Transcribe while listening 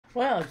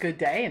Well, good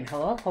day and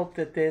hello. Hope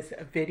that this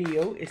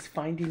video is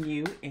finding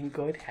you in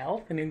good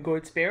health and in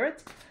good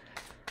spirits.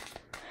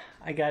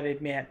 I gotta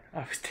admit,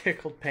 I was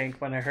tickled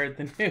pink when I heard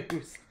the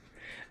news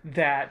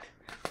that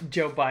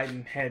Joe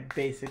Biden had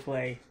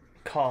basically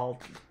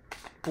called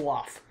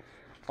bluff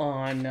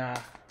on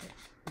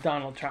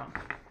Donald Trump.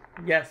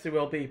 Yes, there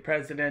will be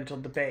presidential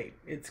debate.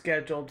 It's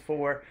scheduled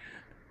for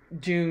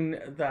June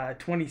the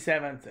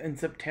 27th and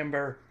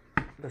September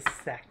the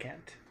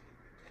 2nd.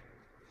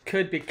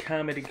 Could be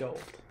comedy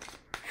gold.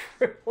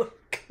 Really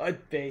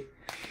could be.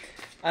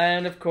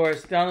 And of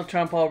course, Donald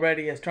Trump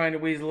already is trying to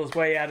weasel his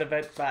way out of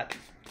it, but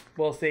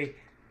we'll see.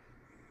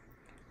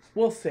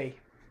 We'll see.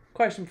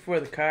 Question before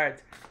the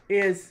cards.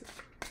 Is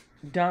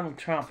Donald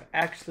Trump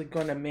actually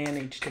going to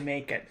manage to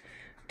make it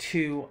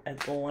to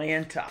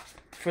Atlanta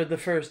for the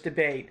first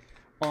debate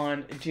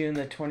on June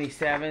the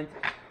 27th?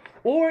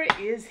 Or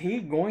is he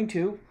going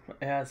to,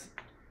 as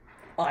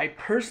I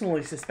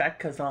personally suspect,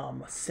 because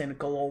I'm a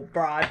cynical old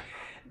broad,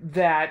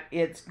 that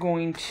it's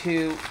going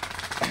to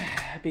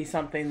be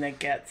something that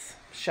gets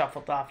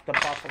shuffled off the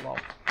buffalo.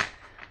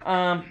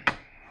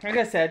 Like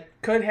I said,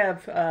 could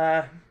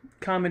have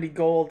comedy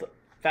gold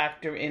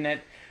factor in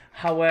it.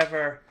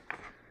 However,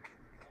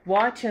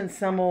 watching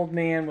some old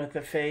man with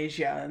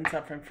aphasia and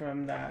suffering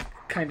from the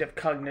kind of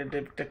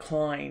cognitive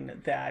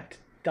decline that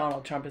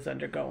Donald Trump is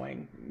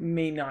undergoing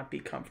may not be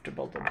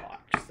comfortable to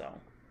watch. So,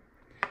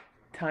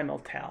 time will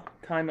tell.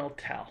 Time will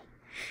tell.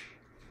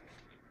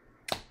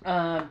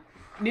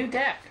 New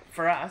deck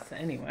for us,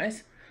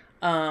 anyways.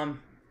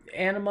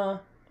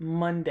 Anima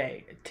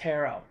Mundi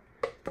Tarot.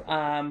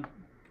 Going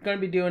to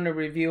be doing a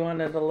review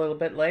on it a little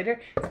bit later.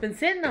 It's been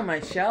sitting on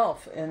my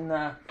shelf in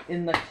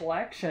the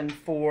collection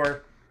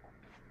for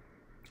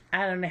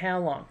I don't know how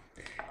long.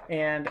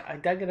 And I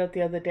dug it out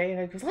the other day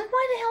and I was like,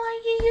 why the hell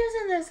are you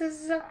using this?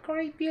 This is a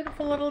great,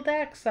 beautiful little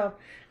deck. So,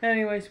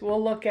 anyways,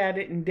 we'll look at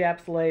it in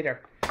depth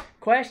later.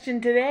 Question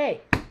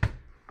today.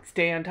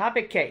 Stay on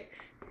topic, Kate.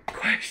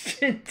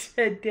 Question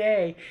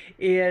today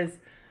is,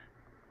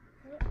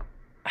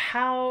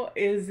 how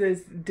is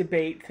this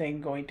debate thing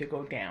going to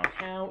go down?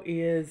 How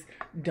is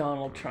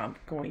Donald Trump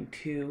going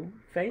to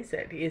face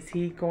it? Is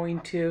he going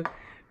to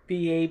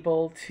be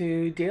able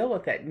to deal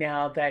with it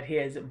now that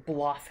his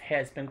bluff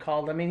has been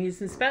called? I mean, he's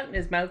been spouting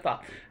his mouth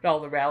off at all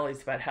the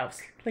rallies about how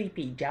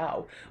Sleepy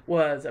Joe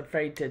was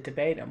afraid to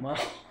debate him. Well,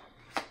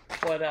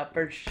 what up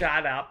or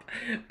shut up.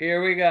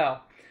 Here we go.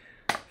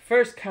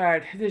 First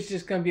card, this is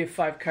just going to be a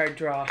 5-card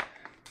draw.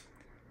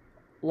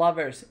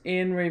 Lovers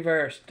in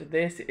reversed.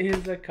 This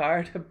is a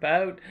card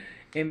about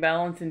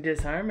imbalance and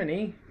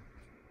disharmony.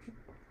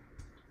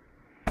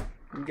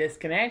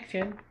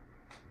 Disconnection.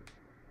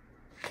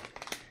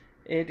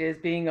 It is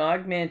being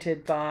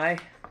augmented by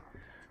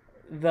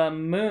the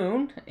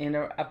moon in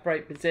an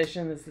upright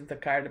position. This is the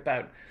card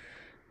about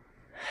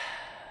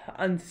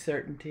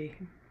uncertainty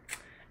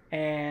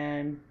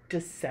and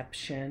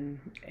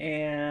deception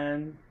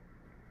and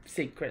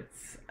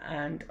secrets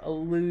and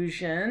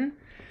illusion,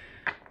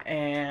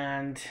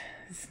 and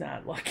it's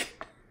not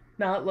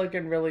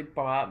looking really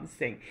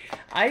promising.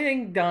 I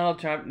think Donald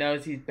Trump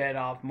knows he's bit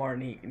off more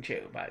than he can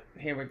chew, but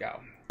here we go.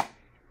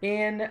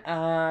 In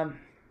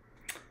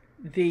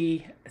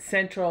the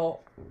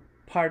central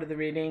part of the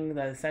reading,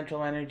 the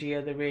central energy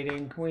of the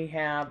reading, we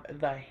have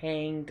the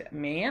Hanged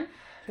Man.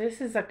 This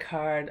is a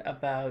card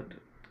about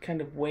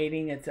kind of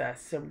waiting. It's a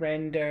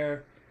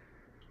surrender.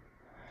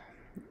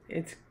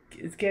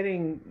 It's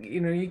getting,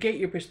 you get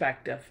your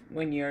perspective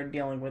when you're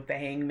dealing with the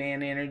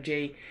Hangman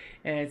energy,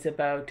 and it's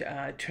about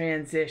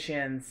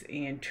transitions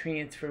and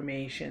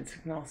transformations.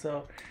 It can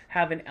also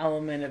have an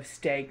element of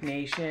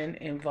stagnation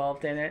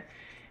involved in it.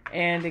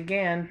 And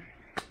again,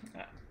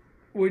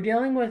 we're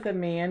dealing with a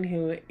man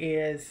who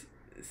is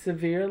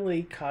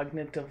severely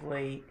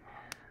cognitively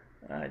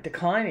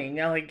declining,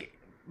 like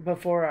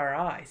before our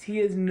eyes. He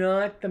is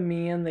not the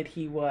man that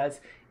he was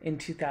in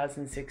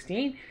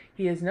 2016.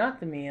 He is not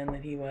the man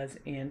that he was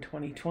in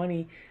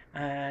 2020,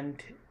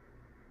 and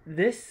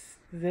this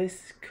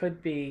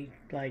could be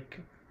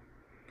like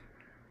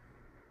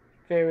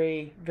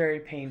very, very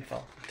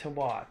painful to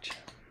watch.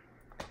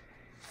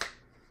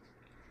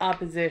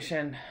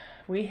 Opposition.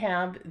 We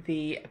have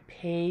the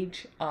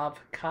Page of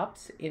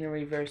Cups in a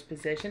reverse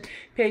position.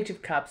 Page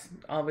of Cups,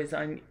 always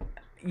on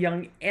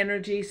young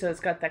energy, so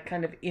it's got that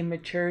kind of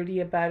immaturity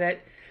about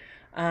it.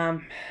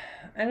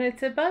 And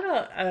it's about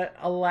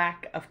a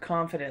lack of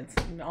confidence.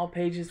 All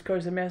pages, of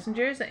course, are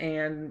messengers,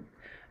 and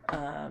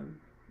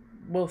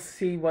we'll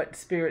see what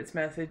Spirit's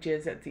message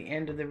is at the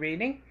end of the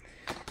reading.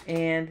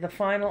 And the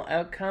final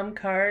outcome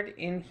card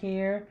in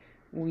here,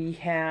 we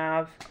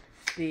have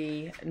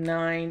the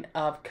 9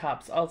 of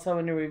Cups, also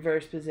in a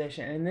reverse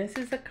position. And this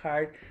is a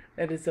card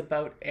that is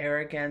about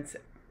arrogance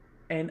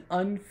and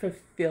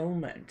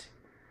unfulfillment.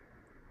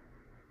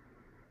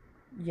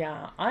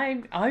 Yeah,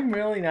 I'm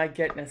really not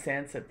getting a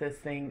sense that this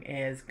thing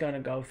is going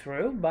to go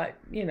through, but,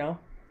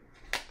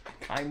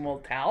 time will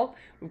tell.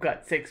 We've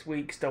got 6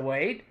 weeks to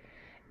wait.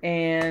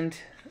 And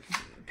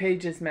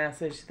Page's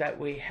message that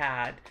we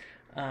had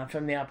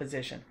from the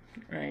opposition.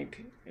 right?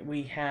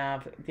 We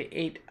have the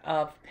Eight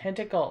of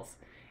Pentacles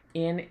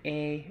in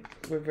a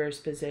reverse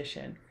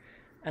position.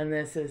 And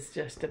this is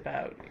just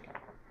about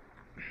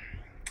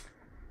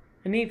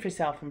a need for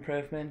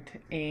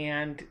self-improvement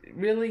and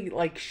really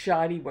like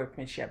shoddy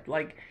workmanship,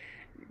 like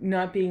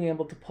not being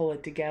able to pull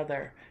it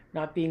together,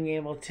 not being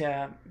able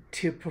to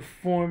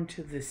perform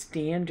to the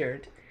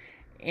standard.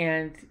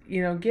 And,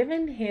 you know,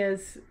 given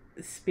his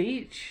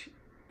speech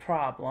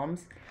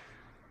problems,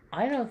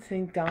 I don't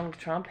think Donald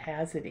Trump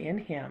has it in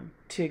him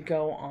to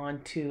go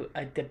on to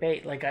a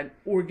debate, like an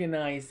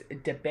organized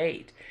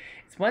debate.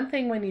 It's one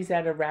thing when he's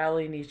at a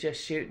rally and he's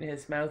just shooting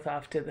his mouth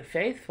off to the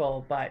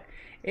faithful, but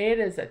it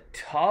is a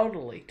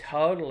totally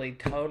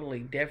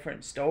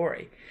different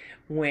story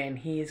when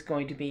he's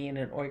going to be in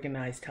an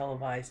organized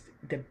televised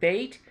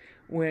debate,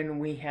 when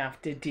we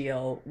have to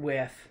deal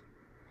with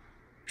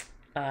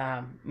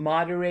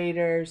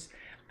moderators,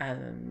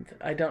 and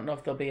I don't know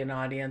if there'll be an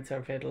audience or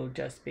if it'll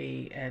just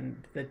be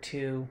and the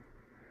two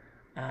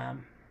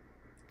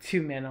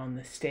men on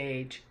the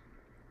stage,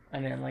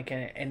 and then like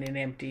in an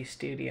empty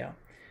studio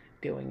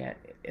doing it.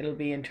 It'll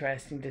be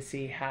interesting to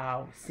see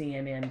how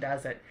CNN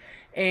does it.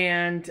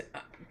 And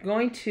I'm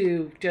going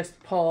to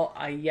just pull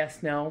a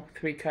yes/no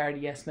 3-card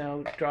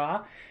yes/no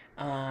draw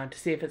to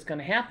see if it's going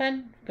to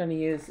happen. I'm going to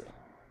use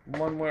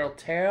One World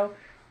Tarot,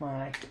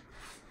 my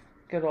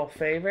good old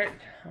favorite.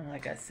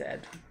 Like I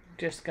said,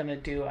 just going to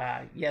do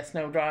a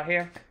yes/no draw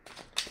here.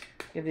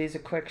 Give these a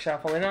quick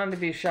shuffle. They don't have to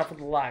be shuffled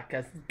a lot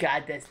because,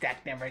 God, this deck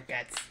never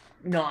gets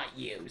not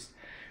used.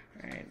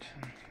 All right.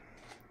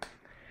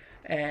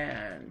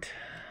 And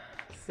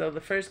so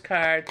the first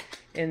card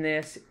in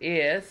this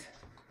is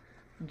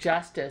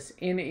Justice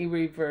in a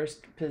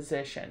reversed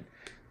position.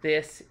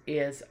 This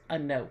is a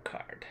no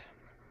card.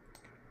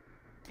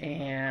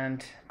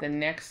 And the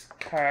next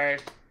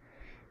card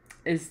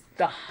is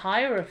the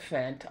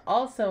Hierophant,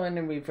 also in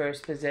a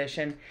reverse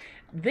position.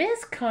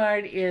 This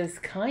card is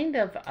kind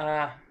of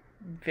a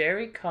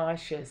very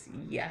cautious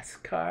yes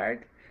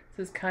card.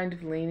 This is kind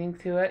of leaning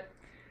to it.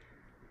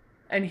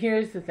 And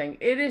here's the thing.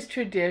 It is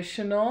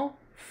traditional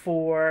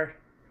for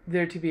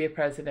there to be a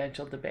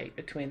presidential debate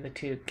between the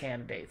two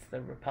candidates,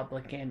 the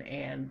Republican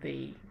and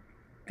the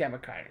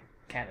Democratic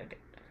candidate.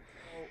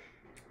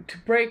 To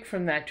break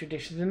from that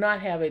tradition, to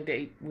not have a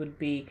date would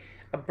be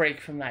a break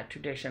from that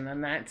tradition,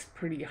 and that's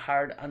pretty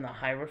hard on the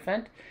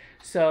Hierophant.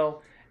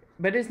 So,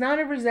 but it's not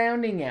a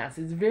resounding yes.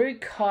 It's very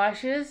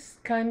cautious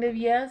kind of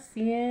yes,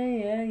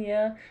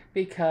 yeah,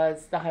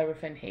 because the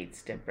Hierophant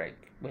hates to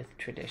break with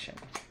tradition.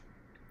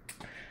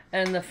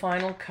 And the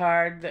final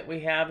card that we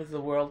have is the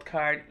World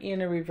card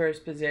in a reverse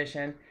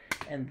position,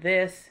 and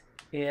this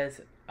is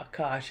a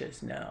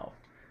cautious no.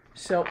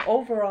 So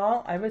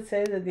overall, I would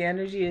say that the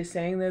energy is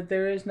saying that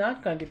there is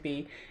not going to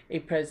be a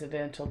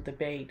presidential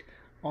debate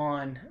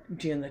on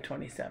June the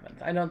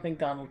 27th. I don't think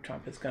Donald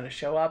Trump is going to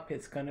show up.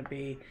 It's going to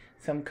be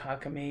some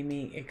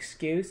cockamamie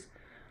excuse.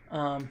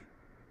 No,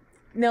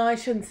 I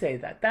shouldn't say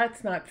that.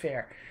 That's not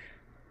fair.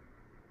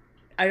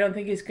 I don't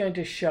think he's going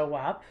to show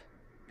up,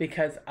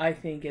 because I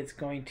think it's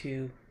going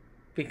to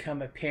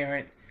become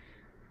apparent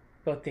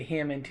both to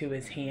him and to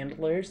his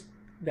handlers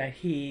that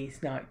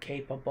he's not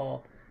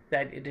capable,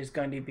 that it is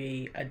going to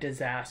be a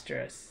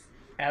disastrous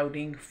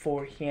outing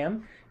for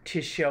him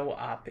to show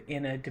up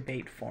in a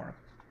debate forum.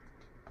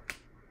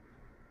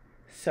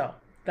 So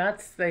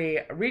that's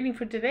the reading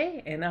for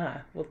today, and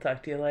we'll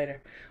talk to you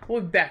later.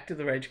 We'll be back to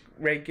the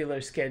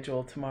regular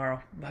schedule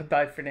tomorrow.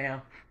 Bye-bye for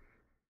now.